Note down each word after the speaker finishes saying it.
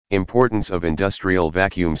Importance of industrial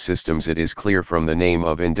vacuum systems. It is clear from the name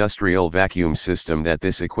of industrial vacuum system that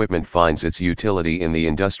this equipment finds its utility in the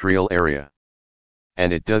industrial area.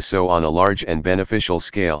 And it does so on a large and beneficial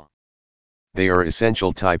scale. They are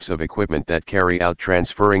essential types of equipment that carry out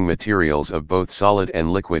transferring materials of both solid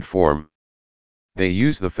and liquid form. They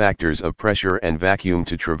use the factors of pressure and vacuum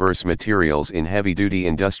to traverse materials in heavy-duty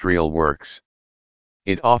industrial works.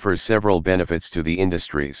 It offers several benefits to the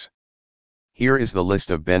industries. Here is the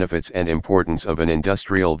list of benefits and importance of an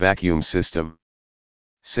industrial vacuum system.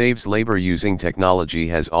 Saves labor. Using technology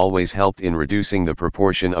has always helped in reducing the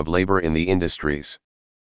proportion of labor in the industries.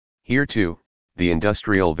 Here too, the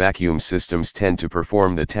industrial vacuum systems tend to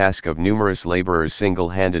perform the task of numerous laborers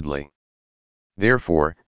single-handedly.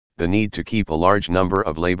 Therefore, the need to keep a large number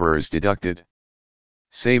of laborers deducted.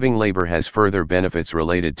 Saving labor has further benefits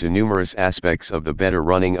related to numerous aspects of the better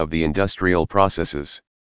running of the industrial processes.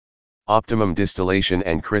 Optimum distillation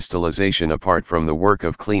and crystallization. Apart from the work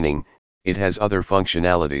of cleaning, it has other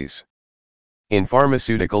functionalities. In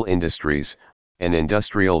pharmaceutical industries, an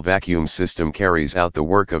industrial vacuum system carries out the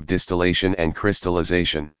work of distillation and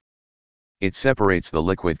crystallization. It separates the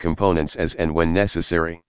liquid components as and when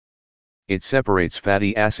necessary. It separates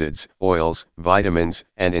fatty acids, oils, vitamins,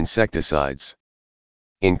 and insecticides.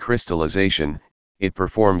 In crystallization, it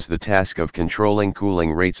performs the task of controlling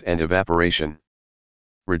cooling rates and evaporation.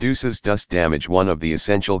 Reduces dust damage. One of the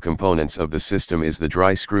essential components of the system is the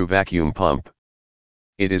dry screw vacuum pump.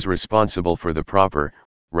 It is responsible for the proper,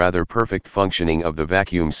 rather perfect functioning of the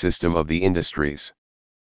vacuum system of the industries.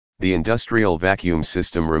 The industrial vacuum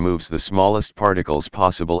system removes the smallest particles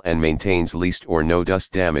possible and maintains least or no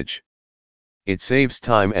dust damage. It saves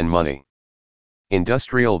time and money.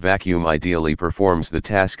 Industrial vacuum ideally performs the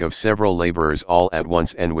task of several laborers all at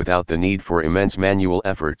once and without the need for immense manual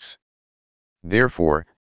efforts. Therefore,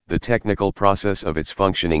 the technical process of its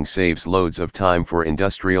functioning saves loads of time for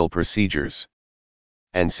industrial procedures.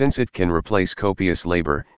 And since it can replace copious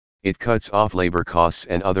labor, it cuts off labor costs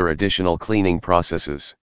and other additional cleaning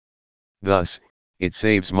processes. Thus, it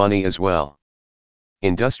saves money as well.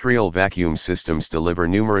 Industrial vacuum systems deliver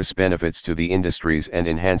numerous benefits to the industries and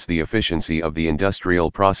enhance the efficiency of the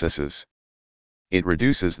industrial processes. It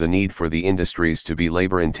reduces the need for the industries to be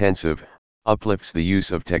labor-intensive, uplifts the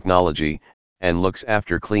use of technology, and looks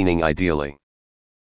after cleaning ideally.